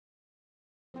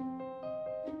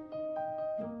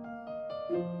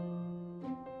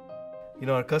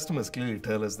Our customers clearly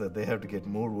tell us that they have to get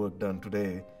more work done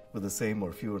today with the same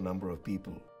or fewer number of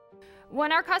people.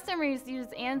 When our customers use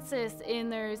ANSYS in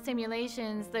their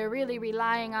simulations, they're really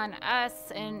relying on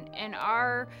us and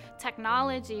our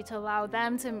technology to allow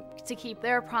them to keep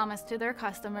their promise to their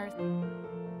customers.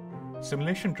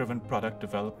 Simulation-driven product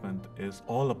development is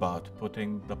all about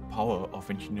putting the power of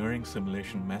engineering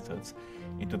simulation methods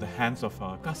into the hands of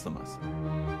our customers.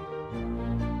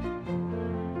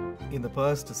 In the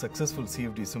past, a successful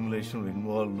CFD simulation would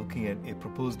involve looking at a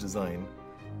proposed design,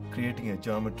 creating a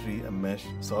geometry, a mesh,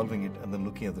 solving it, and then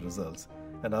looking at the results,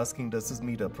 and asking, does this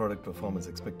meet our product performance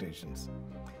expectations?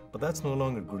 But that's no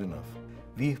longer good enough.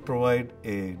 We provide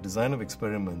a design of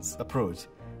experiments approach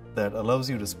that allows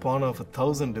you to spawn off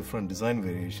 1,000 different design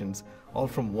variations, all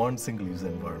from one single user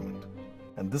environment.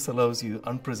 And this allows you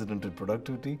unprecedented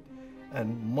productivity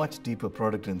and much deeper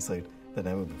product insight than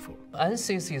ever before.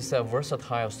 ANSYS is a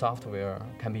versatile software,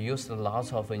 can be used in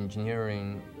lots of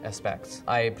engineering aspects.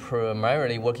 I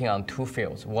primarily working on two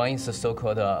fields. One is the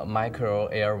so-called micro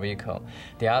air vehicle.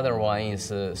 The other one is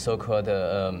so-called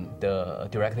the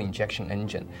direct injection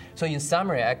engine. So in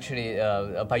summary, actually,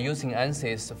 by using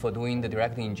ANSYS for doing the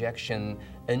direct injection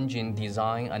engine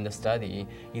design and study,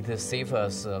 it saves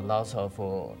us lots of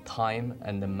time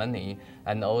and money,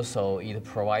 and also it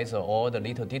provides all the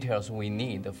little details we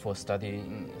need for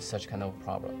studying such kind of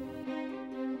problem.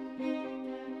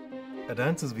 At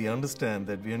ANSYS, we understand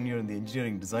that when you're in the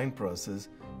engineering design process,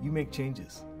 you make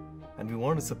changes. And we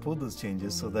want to support those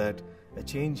changes so that a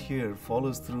change here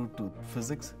follows through to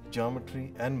physics,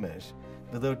 geometry, and mesh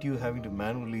without you having to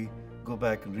manually go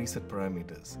back and reset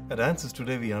parameters. At ANSYS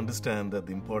today, we understand that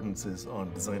the importance is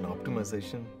on design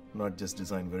optimization, not just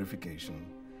design verification.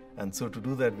 And so to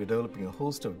do that, we're developing a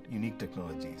host of unique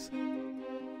technologies.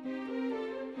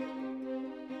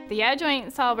 The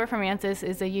Adjoint solver from ANSYS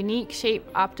is a unique shape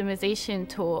optimization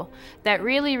tool that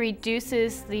really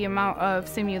reduces the amount of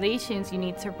simulations you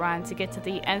need to run to get to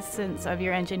the essence of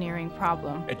your engineering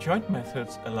problem. Adjoint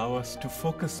methods allow us to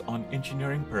focus on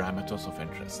engineering parameters of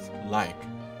interest, like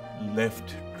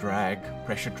lift, drag,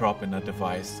 pressure drop in a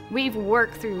device. We've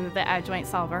worked through the Adjoint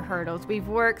solver hurdles. We've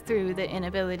worked through the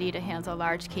inability to handle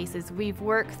large cases. We've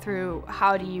worked through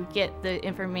how do you get the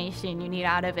information you need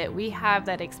out of it. We have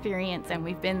that experience and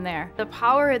we've been there. The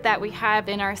power that we have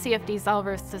in our CFD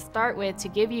solvers to start with to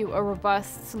give you a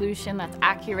robust solution that's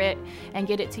accurate and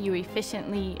get it to you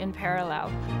efficiently in parallel.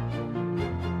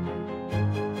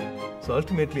 So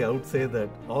ultimately, I would say that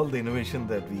all the innovation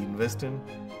that we invest in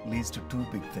leads to two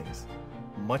big things: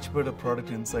 much better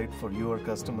product insight for your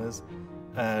customers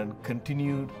and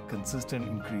continued consistent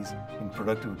increase in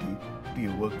productivity to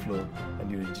your workflow and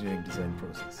your engineering design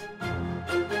process.